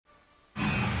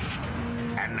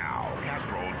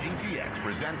GTX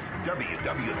presents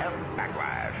WWF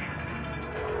Backlash.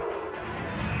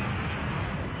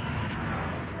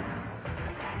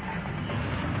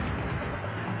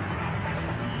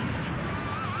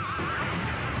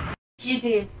 You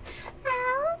did.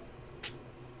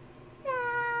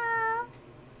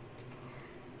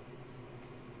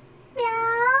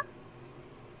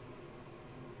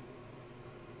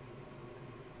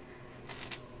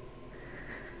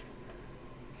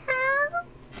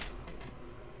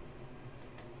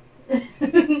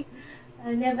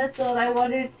 I never thought I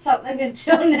wanted something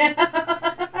until now.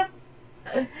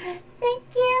 Thank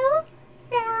you.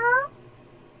 Meow.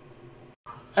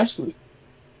 Ashley.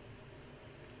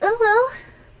 Oh well.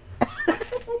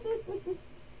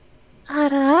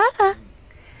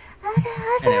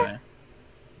 Anyway.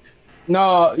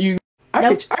 No, you. I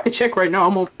Nope. could check right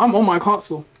now. I'm on my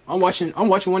console. I'm watching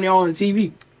one of y'all on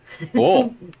TV.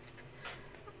 Cool.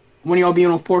 One of y'all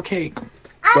being on 4K.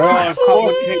 We're on TV.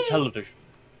 4K television.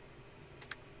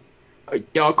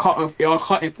 Y'all caught in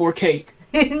 4K.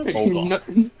 Hold on.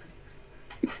 Nothing.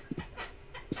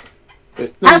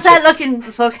 How's that looking?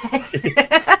 Okay.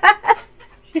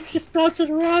 You're just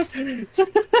bouncing around.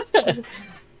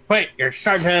 Wait, you're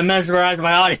starting to mesmerize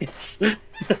my audience.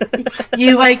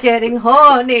 You are getting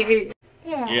horny.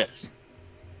 Yeah. Yes.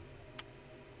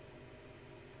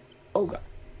 Oh god.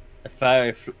 A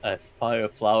fire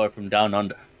flower from down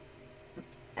under.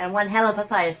 And one hell of a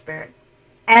fire spirit.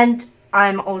 And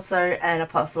I'm also an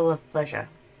apostle of pleasure.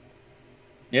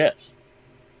 Yes.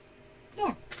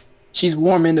 Yeah. She's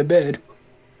warm in the bed.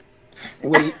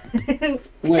 Wait.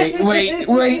 Wait.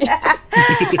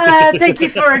 Thank you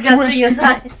for adjusting your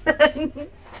size.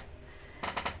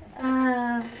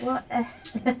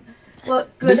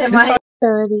 What good am I?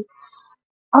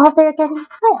 Oh, they're getting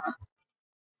higher.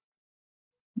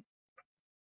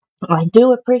 I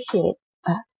do appreciate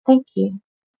that. Thank you.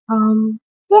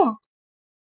 Yeah.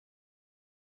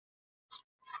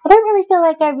 I don't really feel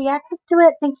like I reacted to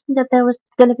it thinking that there was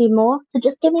going to be more, so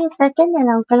just give me a second and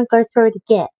I'm going to go through it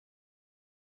again.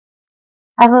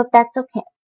 I hope that's okay.